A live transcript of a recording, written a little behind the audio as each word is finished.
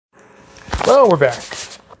Well, we're back.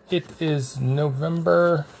 It is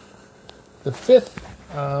November the 5th.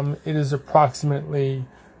 It is approximately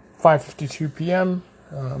 5:52 p.m.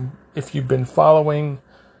 If you've been following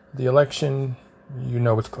the election, you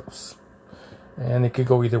know it's close. And it could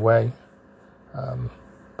go either way.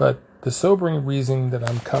 But the sobering reason that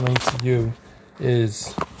I'm coming to you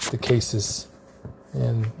is the cases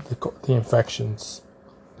and the infections.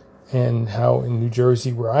 And how in New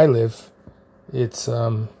Jersey, where I live, it's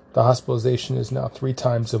the hospitalization is now 3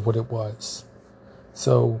 times of what it was.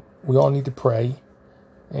 So we all need to pray,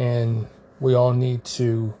 and we all need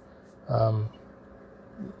to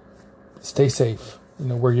stay safe.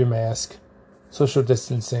 Wear your mask, social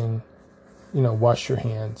distancing. Wash your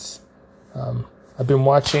hands. I've been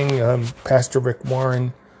watching Pastor Rick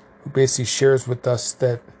Warren, who basically shares with us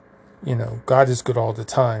that God is good all the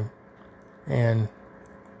time, and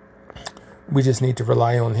we just need to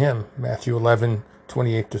rely on Him. Matthew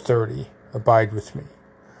 11:28-30. Abide with me.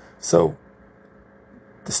 So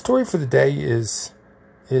the story for the day is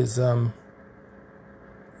the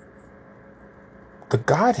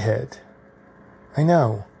Godhead. I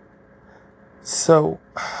know. So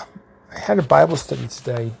I had a Bible study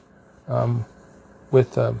today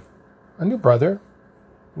with a new brother.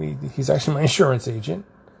 He's actually my insurance agent,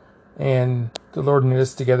 and the Lord knit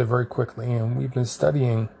us together very quickly, and we've been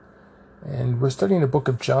studying. And we're studying the book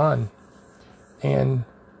of John. And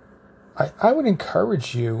I would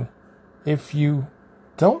encourage you, if you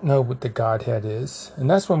don't know what the Godhead is, and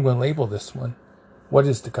that's what I'm going to label this one, what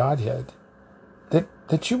is the Godhead,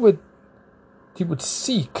 that you would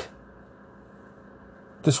seek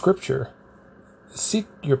the Scripture, seek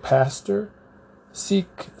your pastor,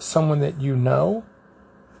 seek someone that you know,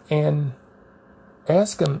 and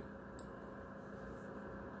ask him,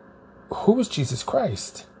 who is Jesus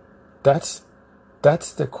Christ? That's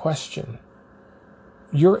the question.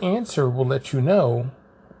 Your answer will let you know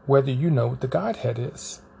whether you know what the Godhead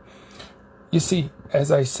is. You see,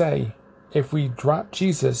 as I say, if we drop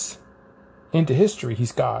Jesus into history,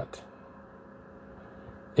 he's God.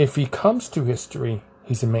 If he comes to history,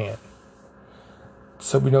 he's a man.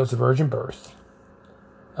 So we know it's a virgin birth.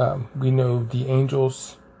 We know the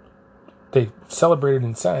angels, they celebrated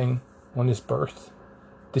and sang on his birth.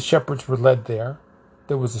 The shepherds were led there.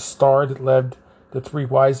 There was a star that led the 3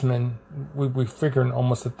 wise men, we figure, in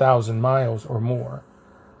almost 1,000 miles or more.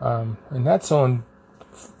 And that's on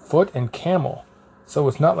foot and camel. So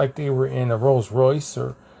it's not like they were in a Rolls Royce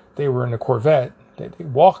or they were in a Corvette. They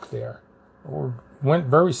walked there or went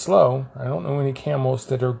very slow. I don't know any camels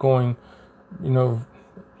that are going,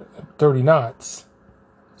 30 knots.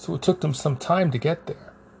 So it took them some time to get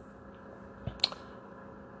there.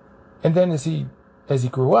 And then as he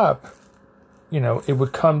grew up, it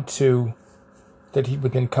would come to that he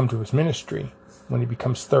would then come to his ministry when he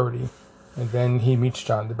becomes 30. And then he meets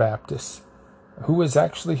John the Baptist, who is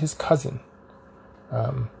actually his cousin,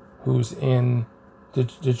 who's in the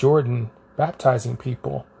Jordan baptizing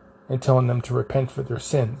people and telling them to repent for their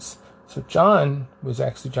sins. So John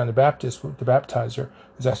the Baptist, the baptizer,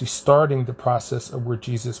 was actually starting the process of where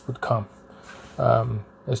Jesus would come.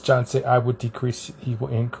 As John said, I would decrease, he will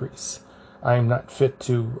increase. I am not fit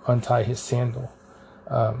to untie his sandal,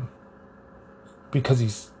 because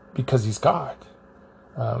he's God.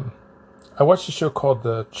 I watched a show called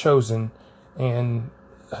The Chosen, and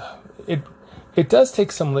it does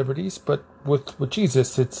take some liberties, but with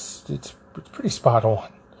Jesus, it's pretty spot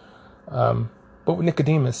on. But with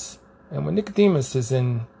Nicodemus, and when Nicodemus is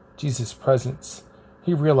in Jesus' presence,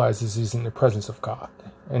 he realizes he's in the presence of God,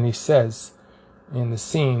 and he says in the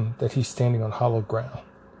scene that he's standing on hollow ground.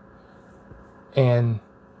 And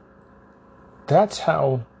that's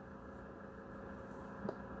how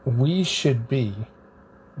we should be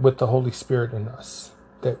with the Holy Spirit in us,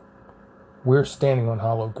 that we're standing on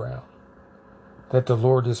hollow ground, that the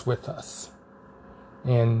Lord is with us.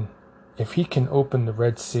 And if he can open the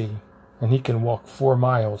Red Sea and he can walk 4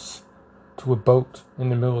 miles to a boat in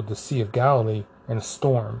the middle of the Sea of Galilee in a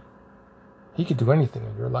storm, he could do anything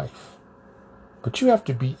in your life. But you have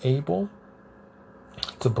to be able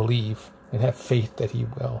to believe and have faith that he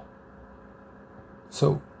will.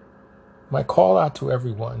 So my call out to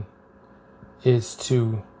everyone is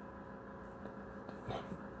to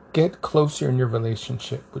get closer in your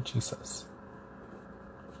relationship with Jesus.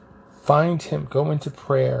 Find him, go into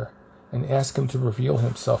prayer, and ask him to reveal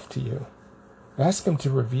himself to you. Ask him to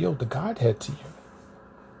reveal the Godhead to you.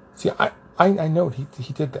 See, I know he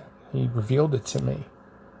did that. He revealed it to me.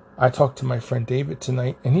 I talked to my friend David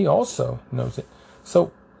tonight, and he also knows it.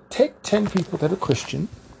 So take 10 people that are Christian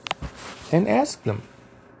and ask them,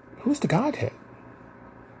 who's the Godhead?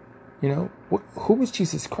 Who was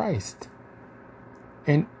Jesus Christ?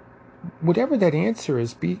 And whatever that answer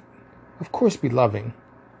is, of course, be loving,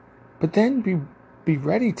 but then be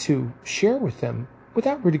ready to share with them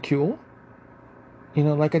without ridicule,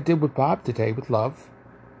 like I did with Bob today, with love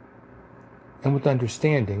and with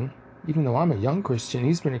understanding, even though I'm a young Christian.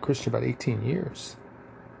 He's been a Christian about 18 years.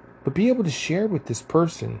 But be able to share with this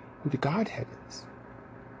person who the Godhead is.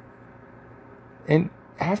 And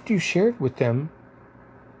after you share it with them,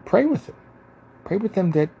 pray with them. Pray with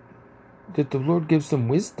them that the Lord gives them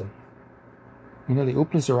wisdom. That He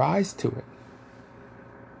opens their eyes to it.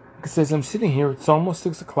 Because as I'm sitting here, it's almost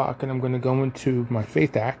 6 o'clock, and I'm going to go into my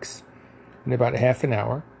Faith Acts in about a half an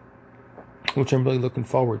hour, which I'm really looking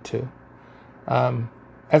forward to.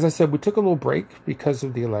 As I said, we took a little break because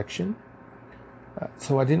of the election.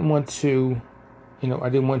 So I didn't want to,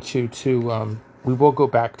 we will go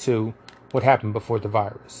back to what happened before the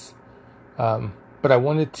virus. But I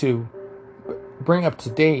wanted to bring up to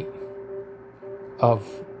date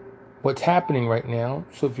of what's happening right now.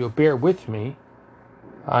 So if you'll bear with me,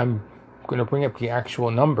 I'm going to bring up the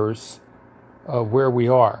actual numbers of where we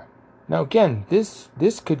are. Now, again, this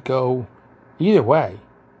could go either way.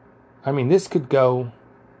 I mean, this could go,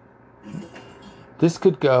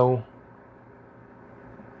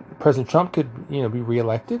 President Trump could, be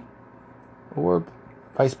reelected, or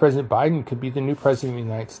Vice President Biden could be the new president of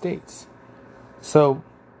the United States. So,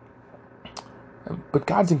 but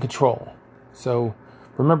God's in control. So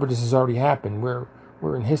remember, this has already happened.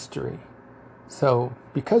 We're in history. So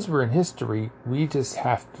because we're in history, we just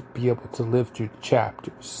have to be able to live through the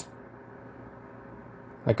chapters.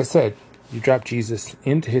 Like I said, you drop Jesus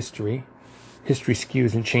into history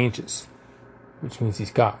skews and changes, which means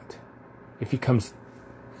He's God. If He comes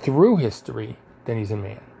through history, then He's a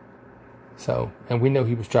man. So, and we know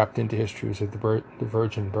He was dropped into history as the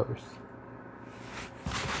virgin birth.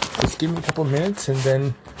 Just give me a couple minutes, and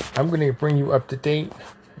then I'm going to bring you up to date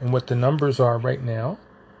on what the numbers are right now.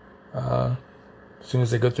 As soon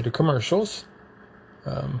as I go through the commercials,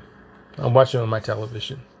 I'm watching on my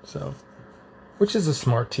television. So, which is a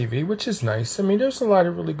smart TV, which is nice. I mean, there's a lot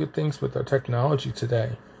of really good things with our technology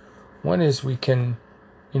today. One is we can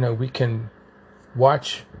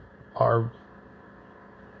watch our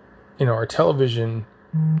television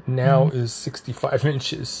now is 65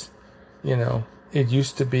 inches. It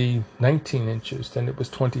used to be 19 inches, then it was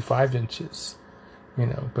 25 inches,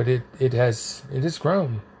 but it has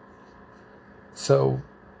grown. So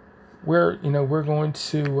we're going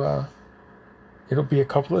to, it'll be a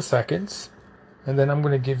couple of seconds, and then I'm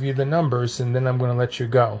going to give you the numbers, and then I'm going to let you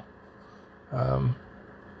go.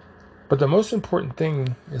 But the most important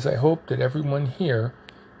thing is I hope that everyone here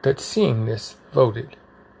that's seeing this voted,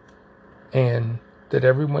 and that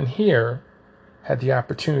everyone here had the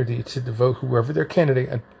opportunity to vote whoever their candidate,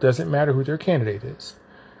 it doesn't matter who their candidate is,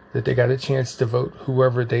 that they got a chance to vote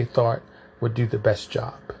whoever they thought would do the best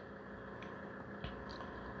job.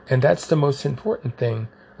 And that's the most important thing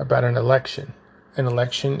about an election. An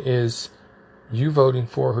election is you voting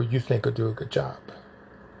for who you think will do a good job.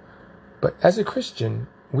 But as a Christian,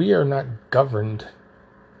 we are not governed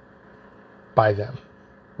by them.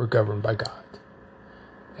 We're governed by God.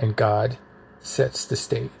 And God sets the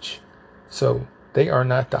stage. So they are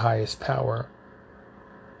not the highest power.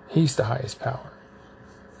 He's the highest power.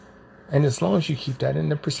 And as long as you keep that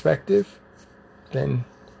into perspective, then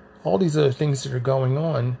all these other things that are going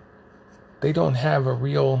on, they don't have a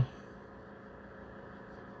real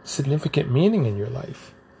significant meaning in your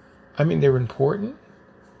life. I mean, they're important,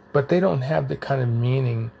 but they don't have the kind of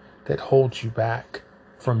meaning that holds you back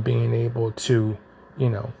from being able to,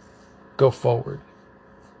 go forward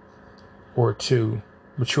or to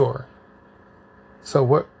mature. So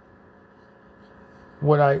what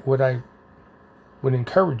I would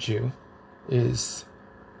encourage you is,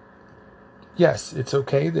 yes, it's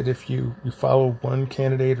okay that if you follow one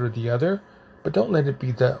candidate or the other, but don't let it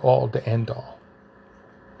be the end all.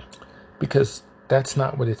 Because that's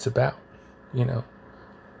not what it's about,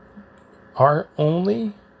 Our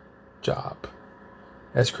only job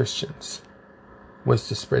as Christians was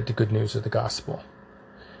to spread the good news of the gospel.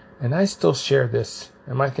 And I still share this,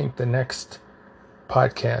 and I think the next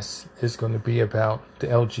podcast is going to be about the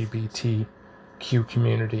LGBTQ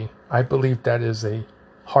community. I believe that is a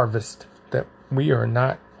harvest that we are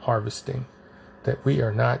not harvesting, that we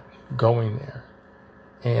are not going there.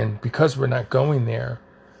 And because we're not going there,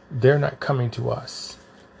 they're not coming to us.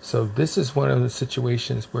 So this is one of the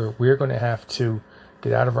situations where we're going to have to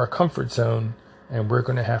get out of our comfort zone, and we're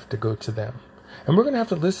going to have to go to them. And we're going to have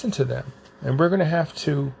to listen to them. And we're going to have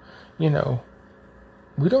to, we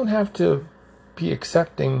don't have to be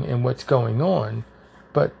accepting in what's going on,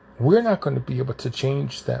 but we're not going to be able to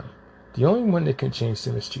change them. The only one that can change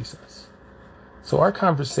them is Jesus. So our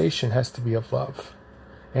conversation has to be of love.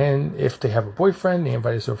 And if they have a boyfriend, they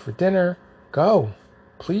invite us over for dinner, go.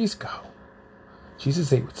 Please go.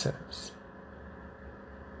 Jesus ate with sinners.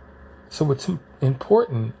 So it's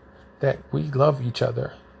important that we love each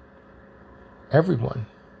other, everyone,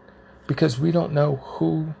 because we don't know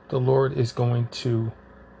who the Lord is going to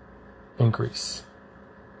increase.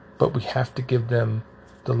 But we have to give them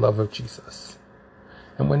the love of Jesus.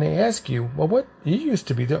 And when they ask you, well, what you used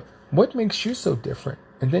to be there, what makes you so different?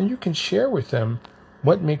 And then you can share with them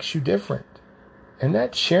what makes you different. And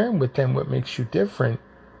that sharing with them what makes you different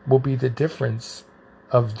will be the difference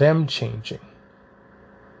of them changing.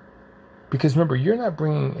 Because remember, you're not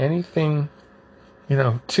bringing anything,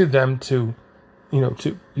 to them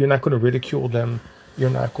you're not going to ridicule them. You're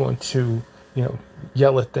not going to,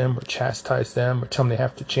 yell at them or chastise them or tell them they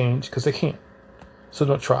have to change, because they can't. So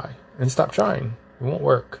don't try and stop trying. It won't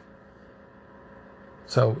work.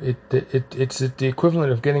 So it's the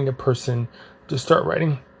equivalent of getting a person to start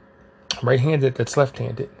writing right-handed that's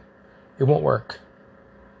left-handed. It won't work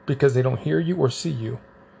because they don't hear you or see you.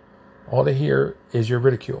 All they hear is your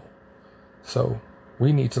ridicule. So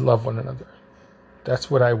we need to love one another.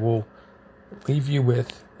 That's what I will leave you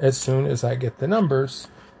with as soon as I get the numbers,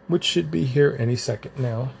 which should be here any second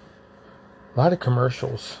now. A lot of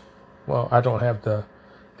commercials. Well, I don't have the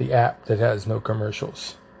app that has no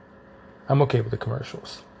commercials. I'm okay with the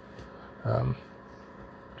commercials.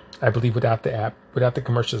 I believe without the app, without the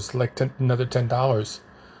commercials, it's like another $10.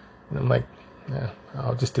 And I'm like,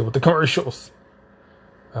 I'll just deal with the commercials.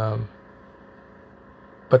 But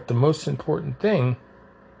the most important thing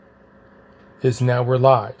is now we're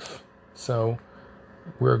live. So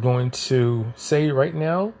we're going to say right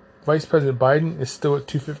now, Vice President Biden is still at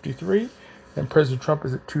 253 and President Trump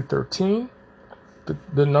is at 213.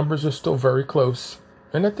 The numbers are still very close.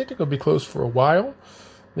 And I think they're going to be close for a while,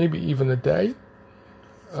 maybe even a day.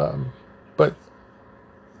 But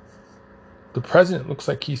the president looks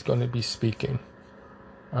like he's going to be speaking,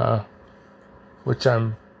 which we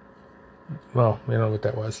don't know what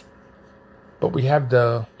that was. But we have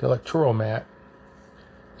the electoral map,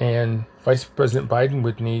 and Vice President Biden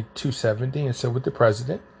would need 270, and so would the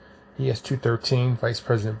president. He has 213. Vice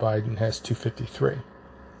President Biden has 253.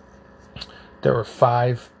 There are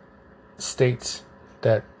 5 states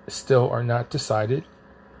that still are not decided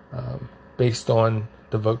based on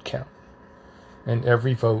the vote count. And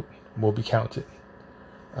every vote will be counted.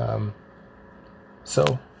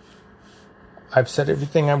 So I've said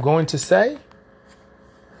everything I'm going to say.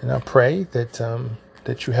 And I pray that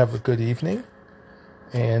you have a good evening.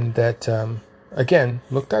 And that, again,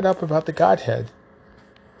 look that up about the Godhead.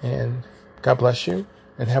 And God bless you.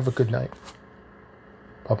 And have a good night.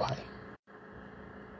 Bye-bye.